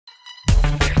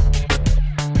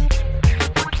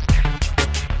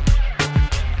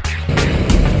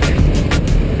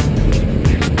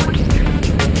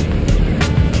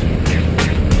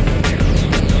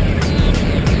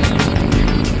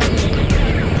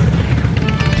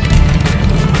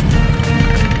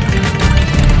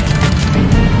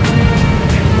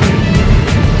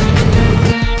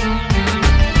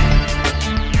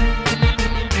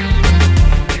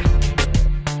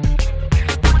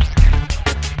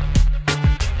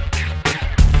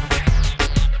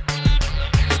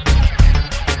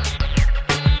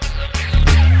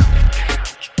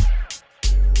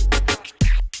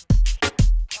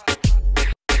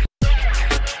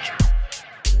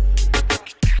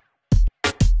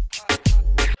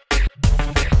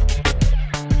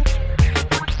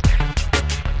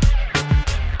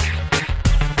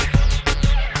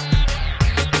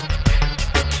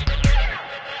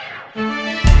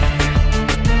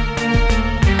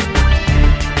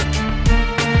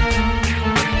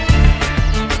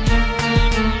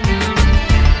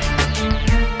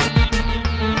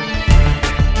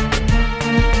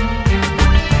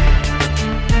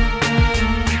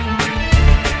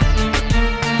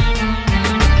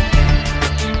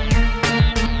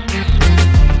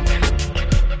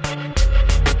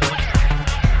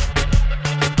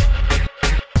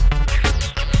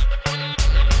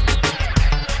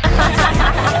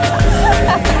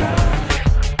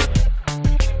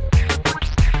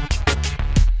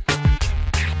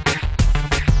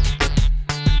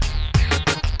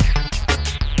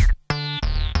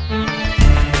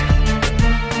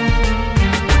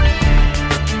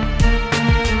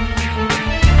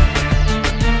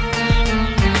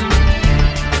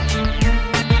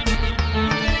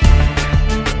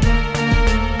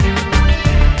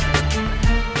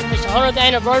honor the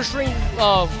anniversary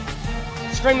of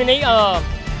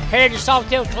Heritage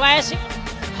Softail Classic.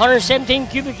 117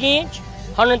 cubic inch,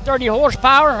 130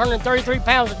 horsepower, 133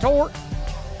 pounds of torque,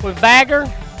 with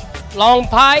bagger, long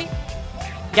pipe,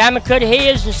 diamond cut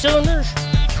heads and cylinders,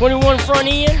 21 front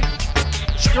end,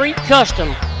 street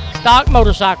custom, stock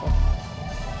motorcycle.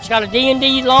 It's got a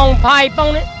D&D long pipe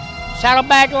on it,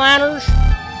 saddleback liners.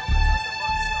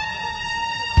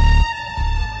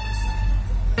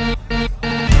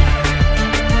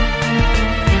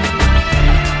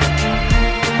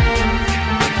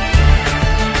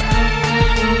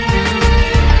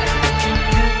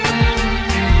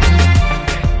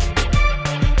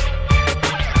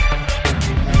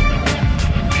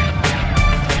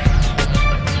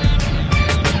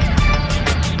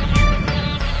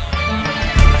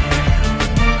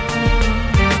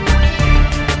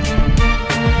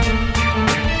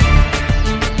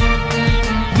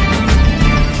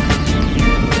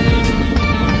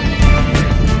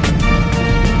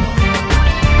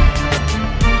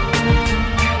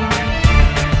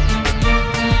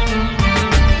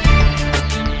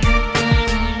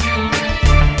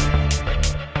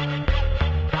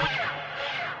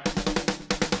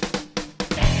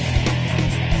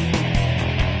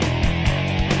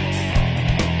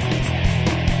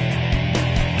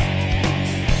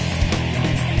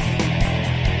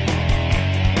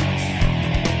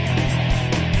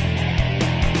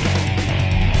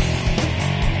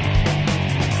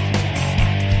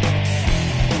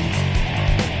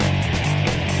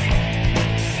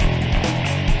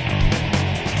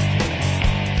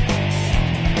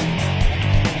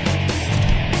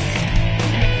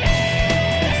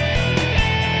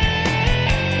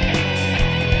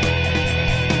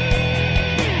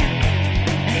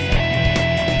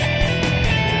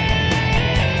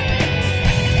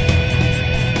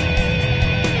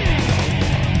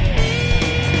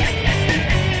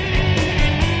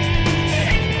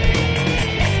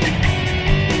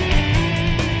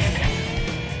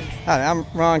 Hi, I'm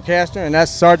Ron Castner, and that's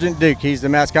Sergeant Duke. He's the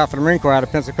mascot for the Marine Corps out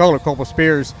of Pensacola, Corporal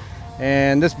Spears.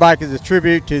 And this bike is a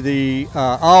tribute to the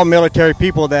all military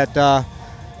people that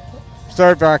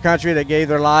served our country, that gave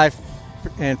their life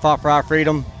and fought for our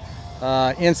freedom.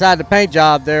 Inside the paint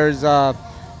job, there's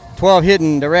 12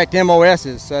 hidden direct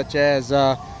MOSs, such as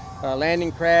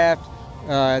landing craft.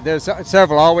 There's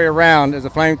several all the way around. There's a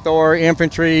flamethrower,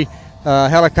 infantry,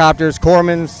 helicopters,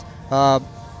 corpsmen's.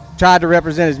 Tried to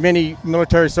represent as many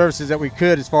military services that we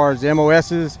could as far as the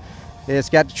MOSs. It's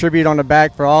got the tribute on the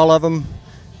back for all of them.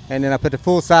 And then I put the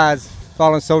full-size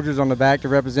fallen soldiers on the back to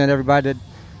represent everybody that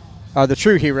are the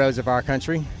true heroes of our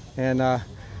country. And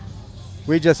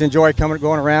we just enjoy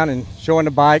going around and showing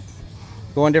the bike,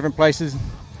 going different places.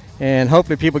 And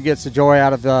hopefully people get the joy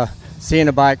out of seeing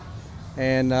the bike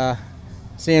and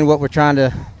seeing what we're trying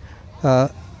to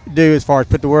do as far as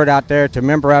put the word out there to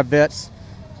remember our vets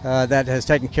that has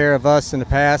taken care of us in the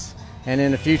past and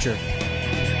in the future.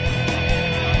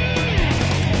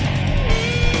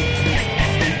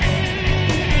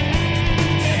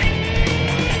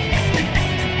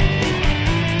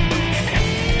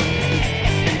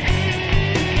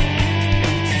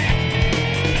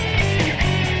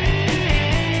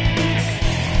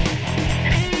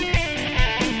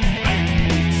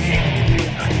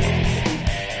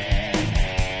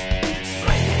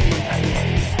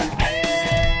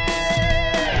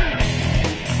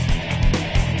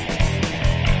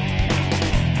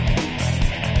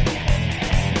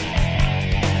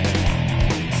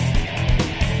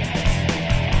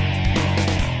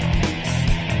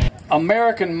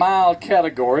 American Mild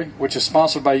category, which is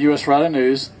sponsored by U.S. Rider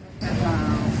News.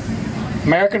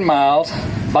 American Mild,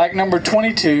 bike number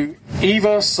 22,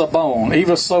 Eva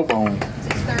Sobone.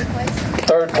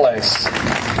 Third place.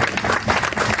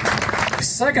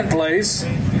 Second place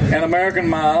in American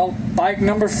Mild, bike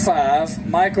number 5,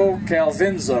 Michael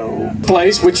Calvinzo.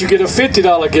 Place, which you get a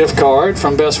 $50 gift card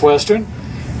from Best Western,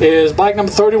 is bike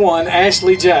number 31,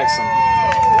 Ashley Jackson.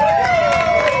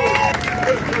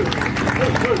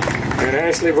 And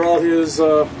Ashley brought his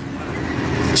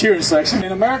cheering section.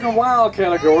 In American Wild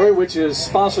category, which is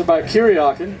sponsored by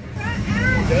Kuryakin,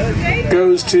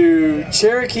 goes to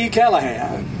Cherokee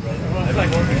Callahan.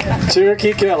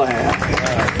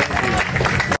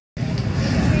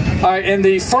 All right, in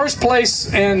the first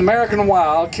place in American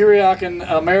Wild, Kuryakin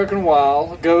American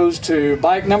Wild, goes to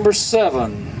bike number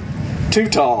 7, Too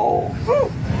Tall.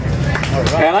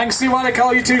 And I can see why they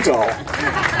call you Too Tall.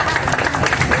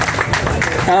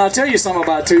 I'll tell you something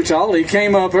about Too Tall. He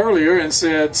came up earlier and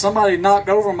said, somebody knocked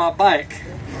over my bike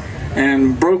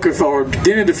and broke it or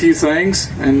dented a few things,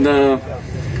 and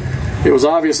it was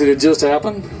obvious it had just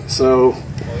happened. So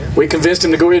we convinced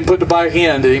him to go ahead and put the bike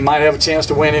in, that he might have a chance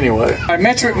to win anyway. Our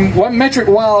metric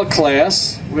wild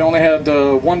class, we only had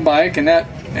one bike, and that,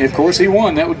 of course, he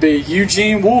won. That would be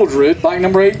Eugene Wooldred, bike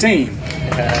number 18.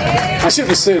 I shouldn't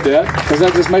have said that, because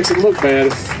that just makes it look bad.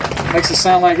 It makes it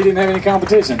sound like he didn't have any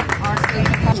competition.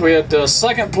 We had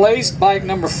second place, bike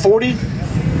number 40,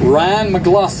 Ryan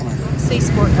McLaughlin.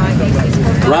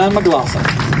 Ryan McLaughlin.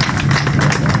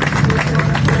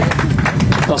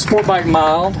 Sport bike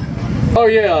mild. Oh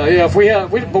yeah.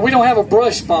 But we don't have a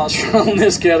brush sponsor on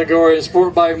this category.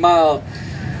 Sport bike mild.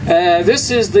 This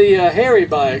is the Harry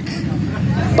bike.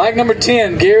 Bike number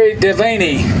 10, Gary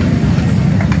Devaney.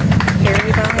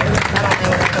 Harry bike.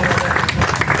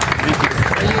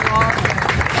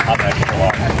 I'm extra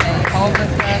long. Hold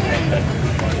this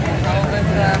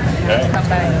up. Come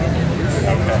back.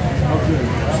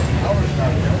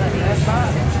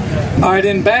 All right,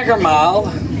 in Bagger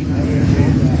Mile,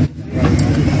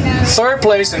 third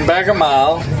place in Bagger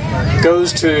Mile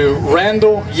goes to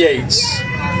Randall Yates.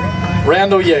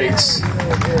 Randall Yates.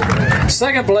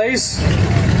 Second place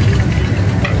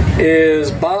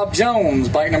is Bob Jones,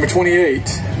 bike number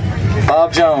 28.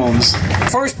 Bob Jones.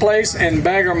 First place in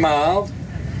Bagger Mile,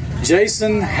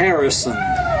 Jason Harrison.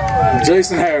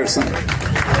 Jason Harrison.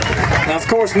 Now, of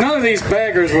course, none of these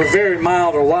baggers were very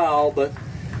mild or wild, but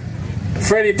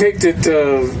Freddie picked it.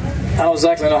 I don't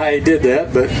exactly know how he did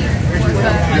that, but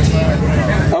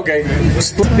okay.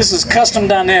 This is Custom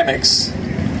Dynamics.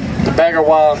 The Bagger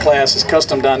Wild class is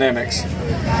Custom Dynamics.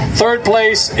 Third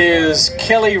place is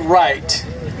Kelly Wright.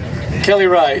 Kelly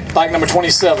Wright, bike number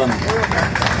 27.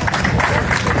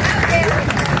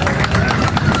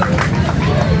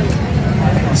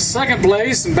 Second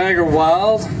place in Bagger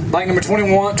Wild, bike number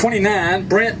 29,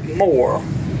 Brent Moore.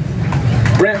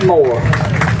 Brent Moore.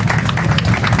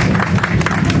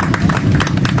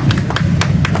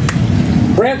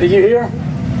 Brent, are you here?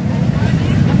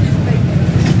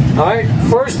 All right,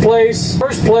 first place,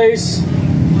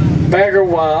 Bagger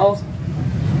Wild,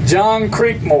 John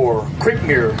Creekmore.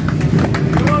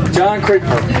 John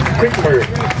Creekmore.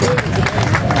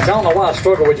 I don't know why I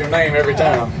struggle with your name every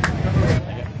time.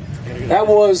 That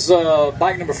was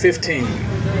bike number 15.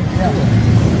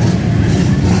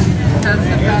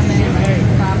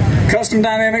 Custom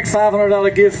Dynamic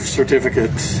 $500 gift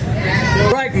certificate.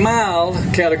 Bike mild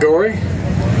category.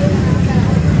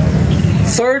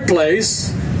 Third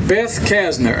place, Beth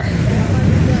Kasner.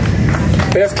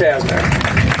 Beth Kasner.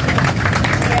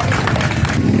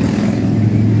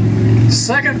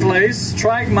 Second place,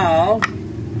 trike mild,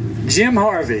 Jim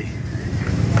Harvey.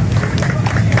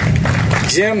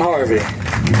 Jim Harvey.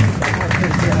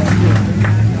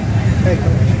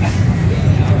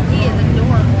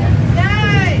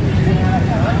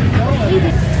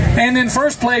 And in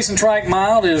first place in trike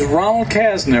mild is Ronald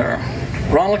Kasner.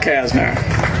 Ronald Kasner.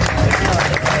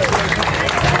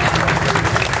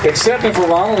 Excepting for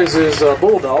Ronald is his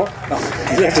bulldog. No,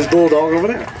 he left his bulldog over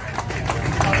there.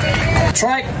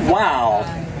 Trike Wild.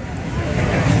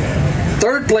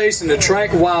 Third place in the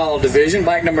Trike Wild division,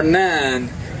 bike number 9,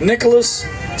 Nicholas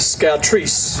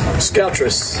Scoutris. Is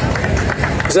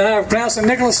that how I pronounce it,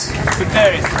 Nicholas?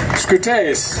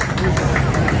 Scutaeus.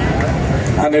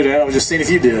 I knew that. I was just seeing if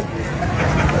you did.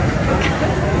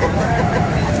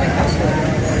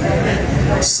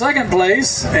 Second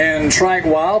place in Trike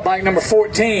Wild, bike number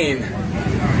 14,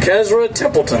 Kezra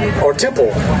Templeton, or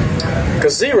Temple.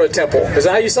 Kazira Temple. Is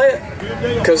that how you say it?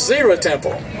 Kazira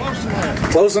Temple.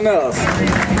 Close enough.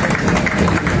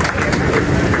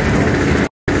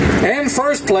 And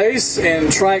first place in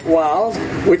Trike Wild,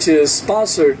 which is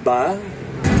sponsored by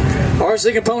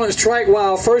RC Components Trike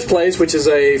Wild. First place, which is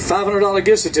a $500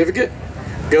 gift certificate,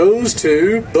 goes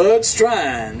to Bud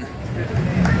Strine.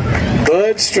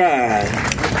 Bud Strine.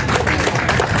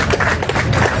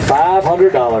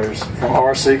 $500 from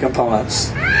RC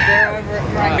Components.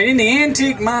 In the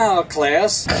antique mile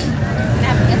class,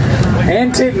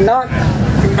 antique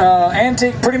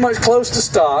pretty much close to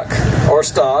stock or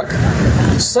stock.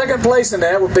 Second place in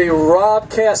that would be Rob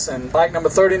Casson, bike number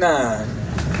 39.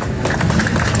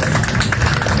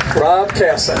 Rob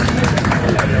Casson.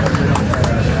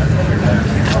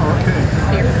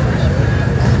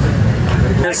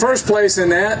 And first place in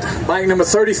that, bike number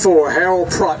 34, Harold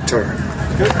Proctor.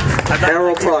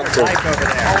 Harold Proctor.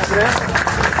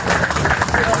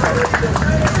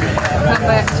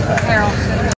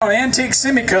 Antique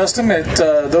semi-custom at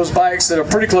those bikes that are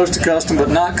pretty close to custom but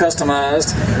not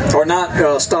customized, or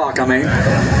not stock, I mean.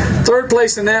 Third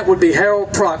place in that would be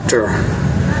Harold Proctor.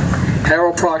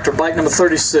 Harold Proctor, bike number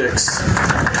 36.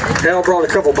 Harold brought a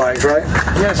couple bikes, right?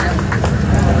 Yes.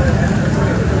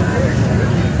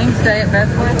 stay at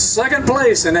Bethlehem. Second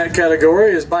place in that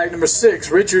category is bike number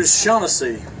 6, Richard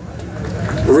Shaughnessy.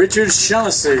 Richard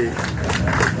Shaughnessy.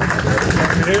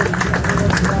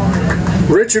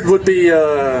 Richard would be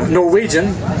Norwegian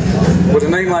with a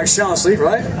name like Shaughnessy,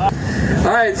 right?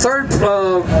 All right,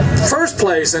 first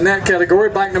place in that category,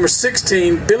 bike number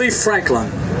 16, Billy Franklin.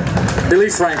 Billy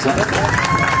Franklin.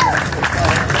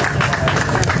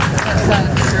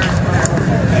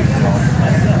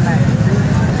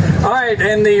 All right,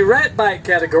 in the rat bike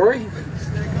category,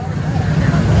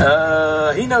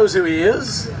 he knows who he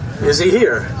is. Is he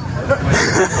here?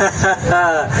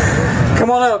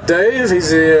 Come on up, Dave. He's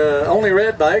the only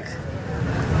red bike.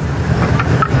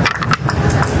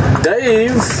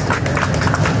 Dave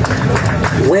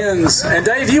wins. And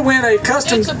Dave, you win a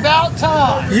custom. It's about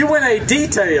time. You win a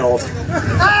detailed. No.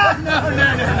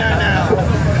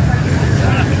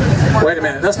 Wait a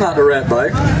minute. That's not the red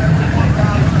bike.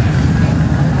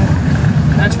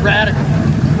 That's radical.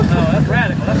 No, that's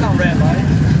radical. That's not red bike.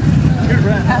 Here's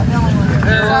radical.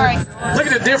 Sorry. Look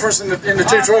at the difference in the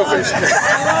two trophies.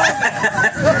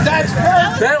 That's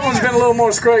perfect. That one's been a little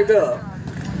more scraped up.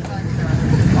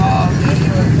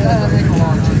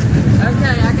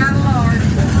 Okay, I got a large.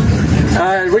 All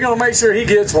right, we're gonna make sure he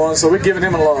gets one, so we're giving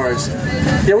him a large.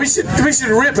 Yeah, we should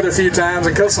rip it a few times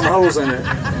and cut some holes in it.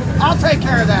 I'll take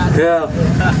care of that. Yeah.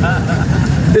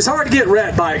 It's hard to get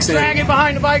rat bikes in. Drag it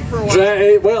behind the bike for a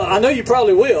while. Well, I know you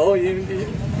probably will.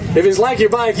 If it's like your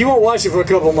bike, you won't wash it for a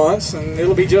couple months, and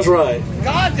it'll be just right.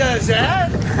 God does that.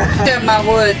 Done my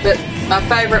wood, but my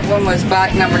favorite one was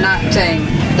bike number 19,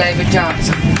 David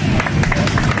Johnson.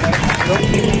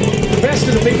 Best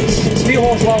of the Beach, Steel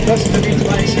Horse Law Best of the Beach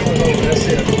Bike Show is over. That's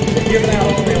it. They're giving out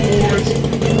all the awards.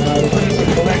 The winners have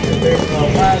collected their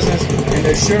prizes and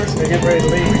their shirts. They're getting ready to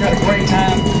leave. We've had a great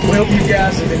time. We hope you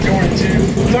guys have enjoyed it too.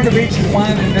 Thunder Beach is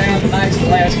winding down. Tonight's the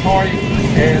last party.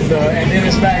 And then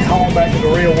it's back home, back to the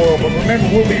real world. But remember,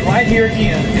 we'll be right here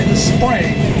again in the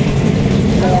spring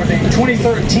for the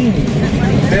 2013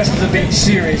 Best of the Beach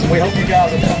series. We hope you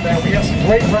guys will come down. We have some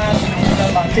great prizes. We've got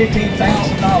about $15,000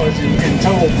 in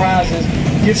total prizes,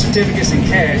 gift certificates, and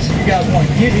cash. If you guys want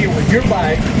to get here with your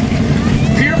bike,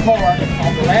 Pier Park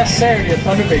on the last Saturday at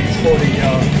Thunder Beach for the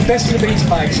Best of the Beach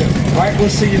Bike Show. All right, we'll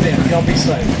see you then. Y'all be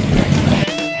safe.